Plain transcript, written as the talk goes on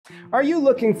Are you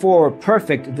looking for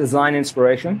perfect design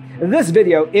inspiration? This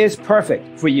video is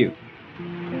perfect for you.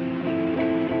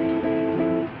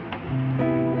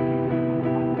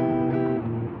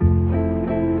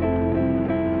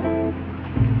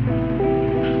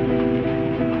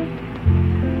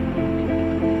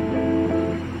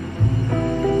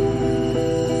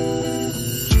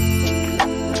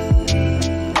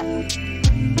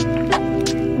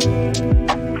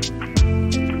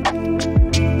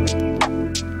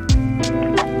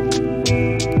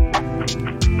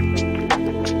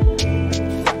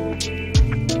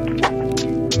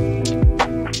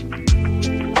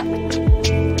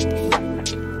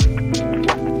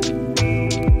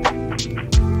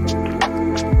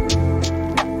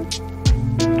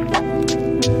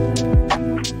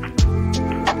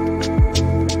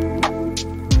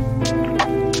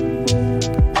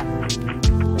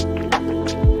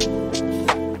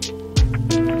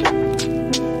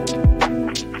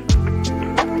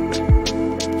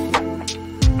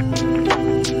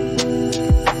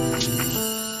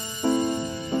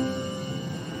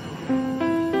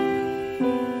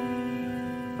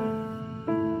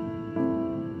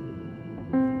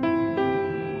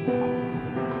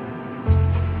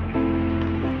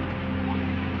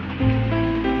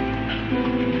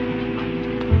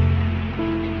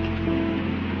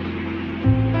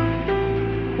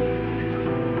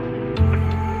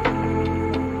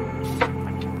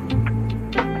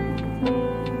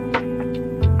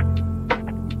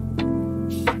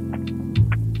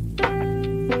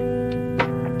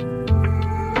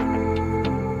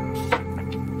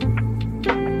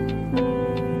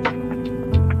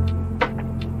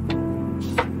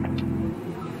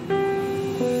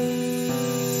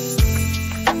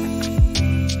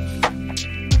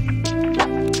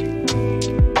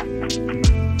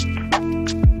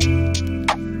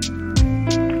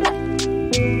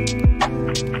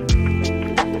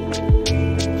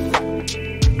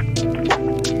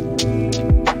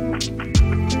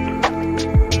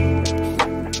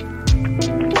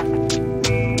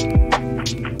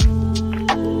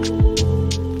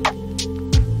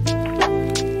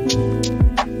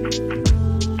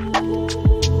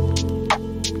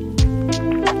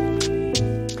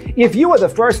 If you are the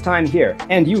first time here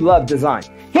and you love design,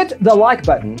 hit the like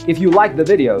button if you like the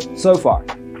video so far.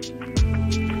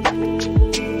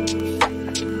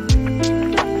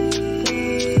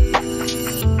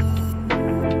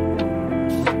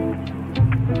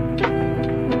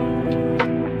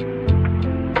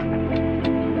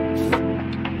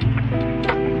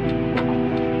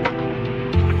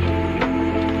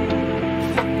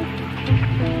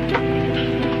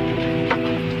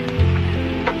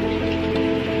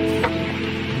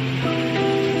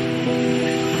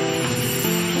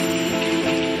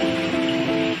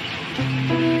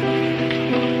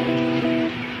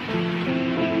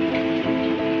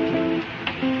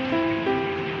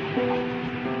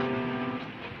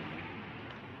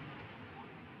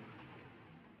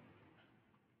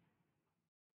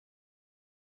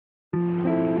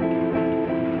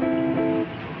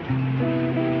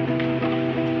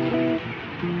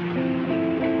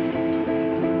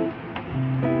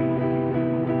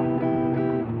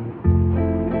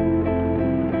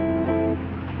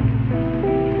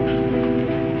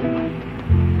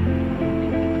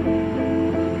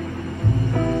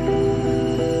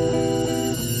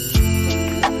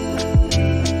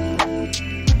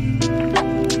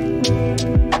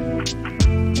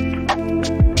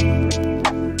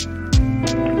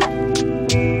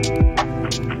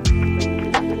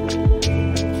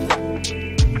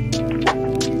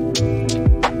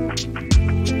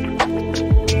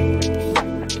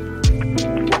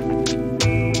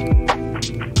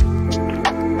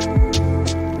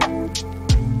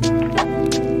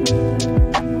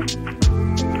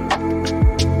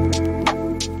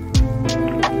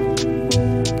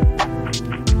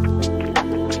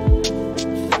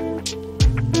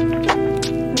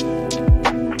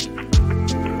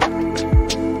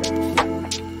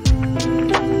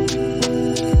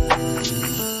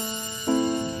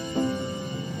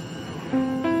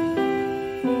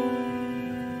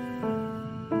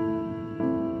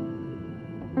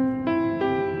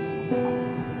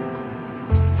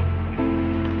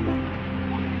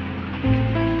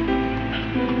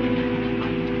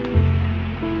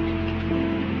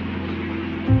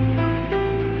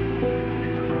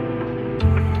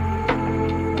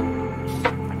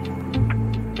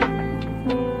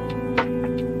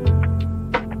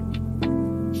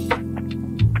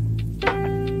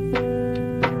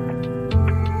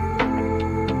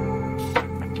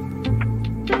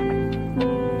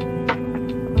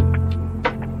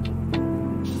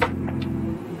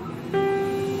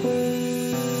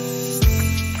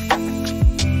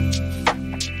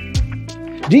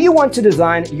 Do you want to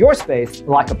design your space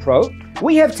like a pro?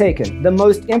 We have taken the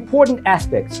most important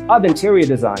aspects of interior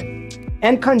design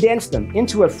and condensed them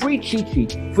into a free cheat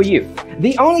sheet for you.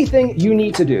 The only thing you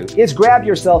need to do is grab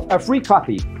yourself a free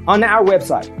copy on our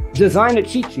website,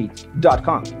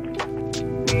 designercheatsheets.com.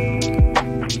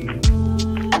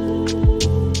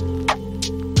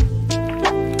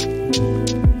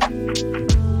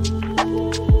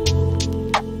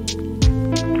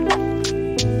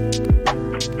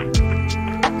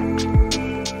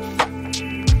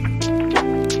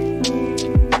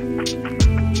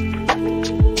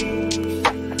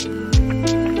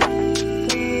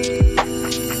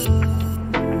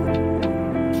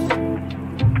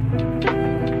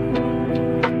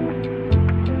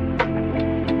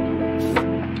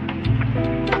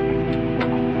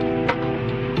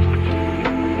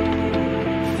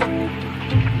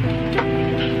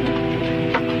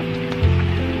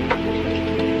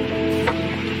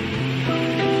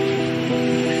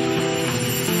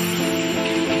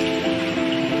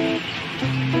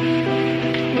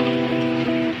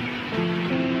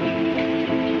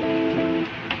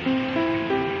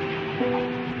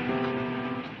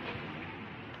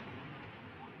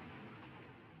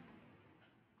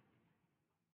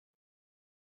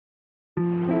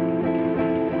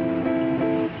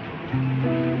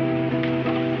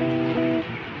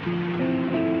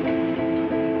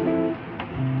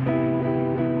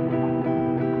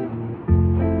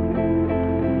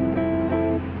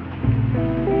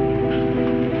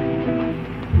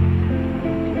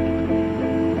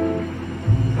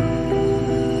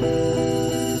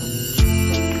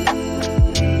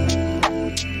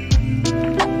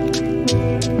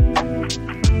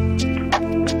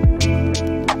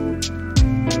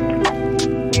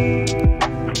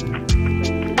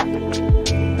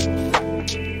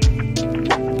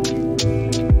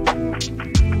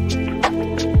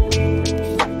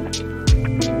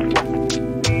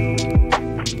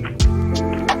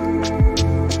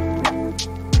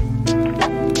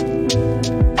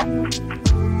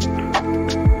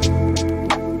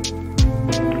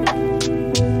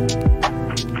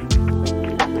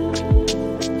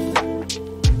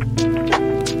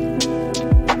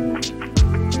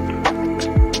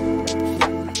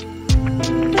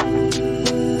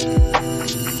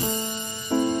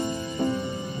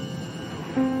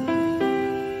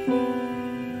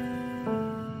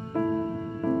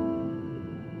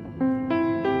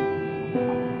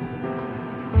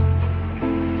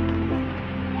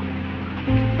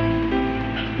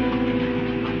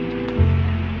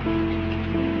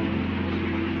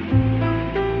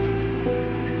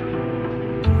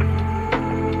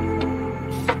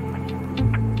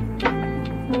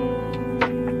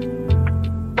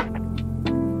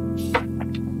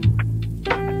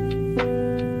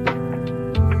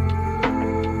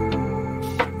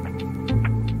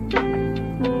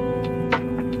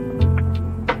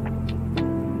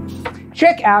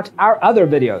 Check out our other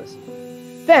videos.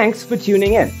 Thanks for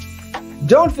tuning in.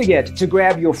 Don't forget to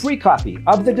grab your free copy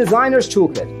of the Designer's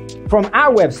Toolkit from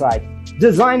our website,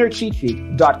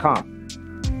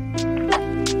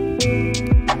 designercheatsheet.com.